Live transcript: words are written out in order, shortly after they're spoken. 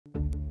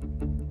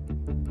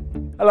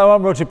Hello,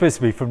 I'm Roger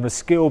Bisbee from the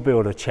Skill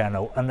Builder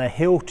channel, and the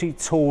Hilti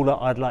tool that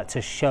I'd like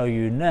to show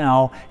you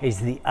now is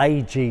the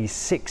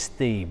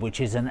AG6D, which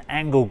is an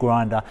angle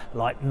grinder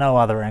like no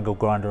other angle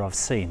grinder I've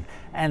seen.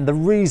 And the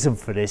reason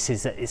for this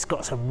is that it's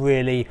got some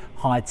really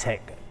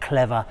high-tech,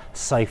 clever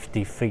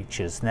safety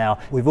features. Now,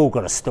 we've all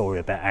got a story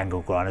about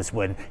angle grinders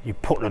when you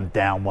put them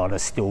down while they're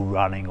still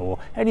running, or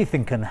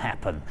anything can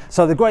happen.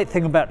 So the great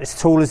thing about this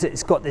tool is that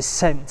it's got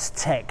this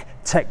SensTech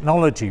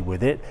technology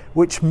with it,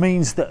 which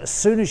means that as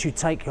soon as you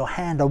take your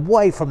hand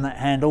away from that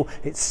handle,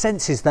 it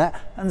senses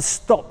that and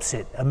stops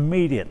it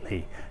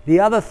immediately. The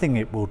other thing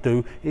it will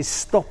do is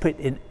stop it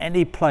in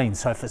any plane.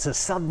 So if it's a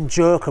sudden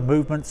jerk or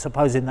movement,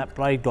 supposing that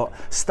blade got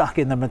stuck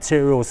in the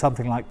material or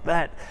something like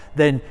that,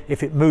 then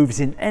if it moves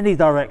in any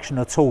direction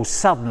at all,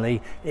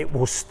 suddenly it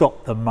will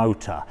stop the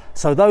motor.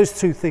 So those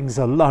two things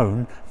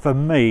alone, for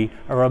me,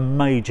 are a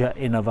major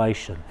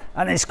innovation.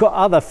 And it's got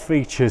other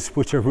features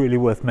which are really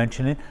worth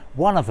mentioning.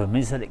 One of them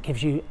is that it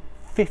gives you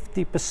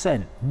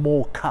 50%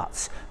 more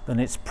cuts than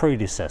its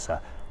predecessor,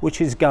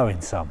 which is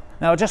going some.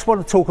 Now I just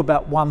want to talk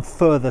about one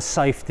further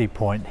safety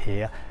point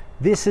here.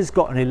 This has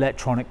got an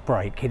electronic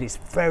brake. It is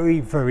very,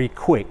 very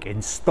quick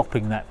in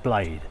stopping that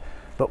blade.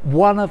 But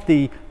one of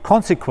the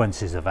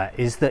consequences of that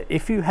is that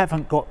if you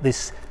haven't got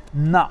this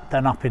nut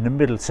done up in the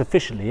middle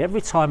sufficiently, every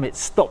time it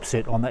stops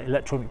it on that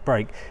electronic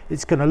brake,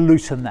 it's going to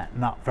loosen that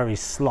nut very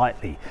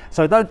slightly.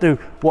 So don't do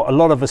what a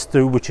lot of us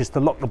do, which is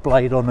to lock the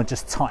blade on and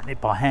just tighten it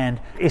by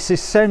hand. It's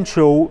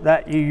essential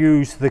that you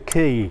use the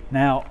key.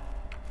 Now,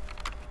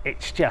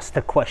 it's just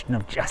a question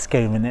of just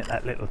giving it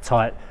that little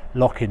tight,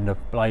 locking the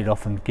blade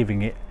off and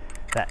giving it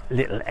that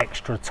little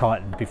extra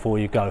tighten before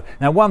you go.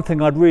 Now, one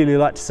thing I'd really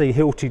like to see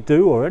Hilti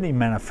do, or any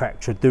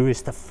manufacturer do,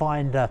 is to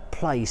find a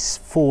place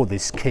for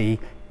this key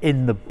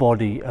in the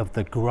body of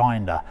the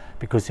grinder,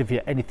 because if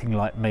you're anything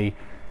like me,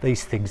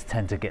 these things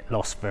tend to get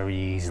lost very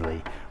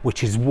easily,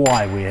 which is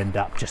why we end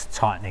up just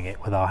tightening it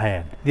with our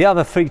hand. The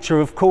other feature,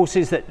 of course,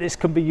 is that this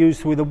can be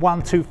used with a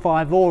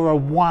 125 or a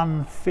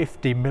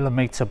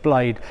 150mm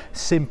blade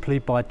simply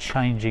by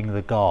changing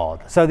the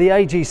guard. So the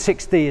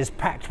AG6D is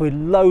packed with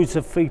loads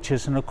of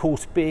features, and of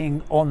course,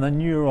 being on the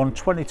Nuron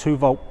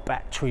 22-volt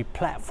battery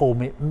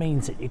platform, it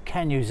means that you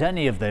can use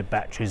any of their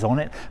batteries on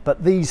it,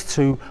 but these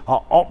two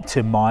are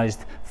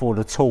optimized for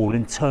the tool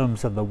in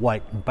terms of the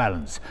weight and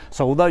balance.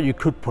 So although you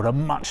could put a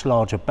much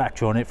larger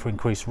battery on it for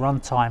increased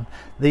runtime,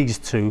 these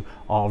two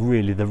are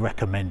really the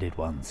recommended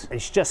ones.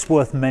 It's just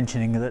worth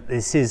mentioning that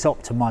this is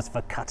optimized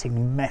for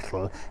cutting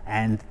metal,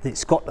 and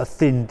it's got the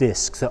thin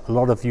discs that a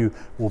lot of you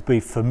will be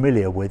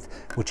familiar with,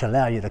 which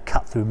allow you to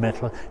cut through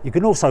metal. You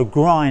can also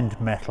grind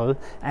metal,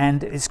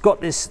 and it's got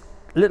this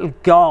little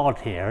guard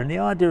here, and the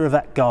idea of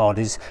that guard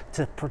is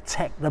to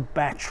protect the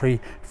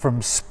battery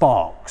from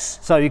sparks.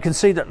 So you can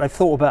see that they've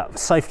thought about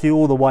safety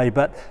all the way,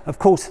 but of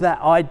course that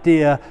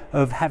idea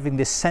of having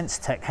this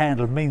SensTech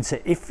handle means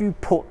that if you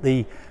put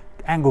the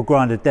angle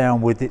grinder down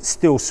with it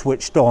still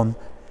switched on,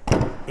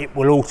 it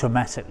will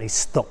automatically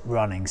stop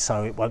running,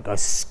 so it won't go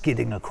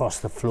skidding across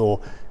the floor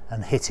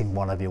and hitting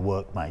one of your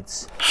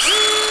workmates.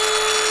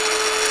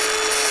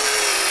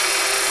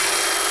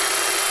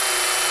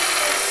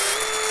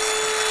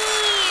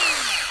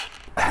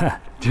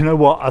 Do you know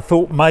what? I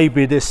thought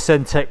maybe this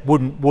SensTech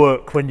wouldn't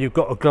work when you've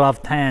got a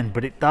gloved hand,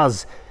 but it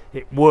does.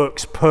 It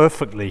works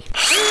perfectly.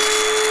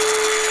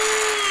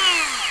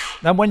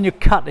 Now, when you're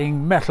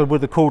cutting metal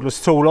with a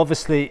cordless tool,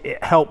 obviously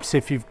it helps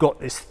if you've got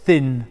this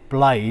thin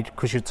blade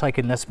because you're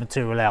taking less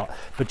material out.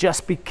 But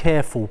just be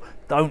careful,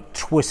 don't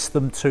twist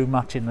them too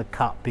much in the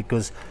cut,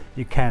 because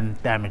you can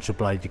damage the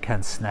blade, you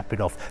can snap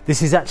it off.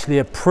 This is actually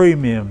a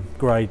premium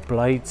grade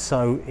blade,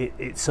 so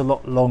it's a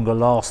lot longer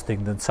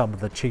lasting than some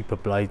of the cheaper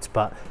blades,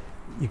 but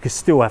you can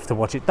still have to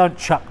watch it. Don't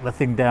chuck the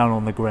thing down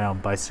on the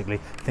ground, basically,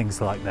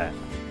 things like that.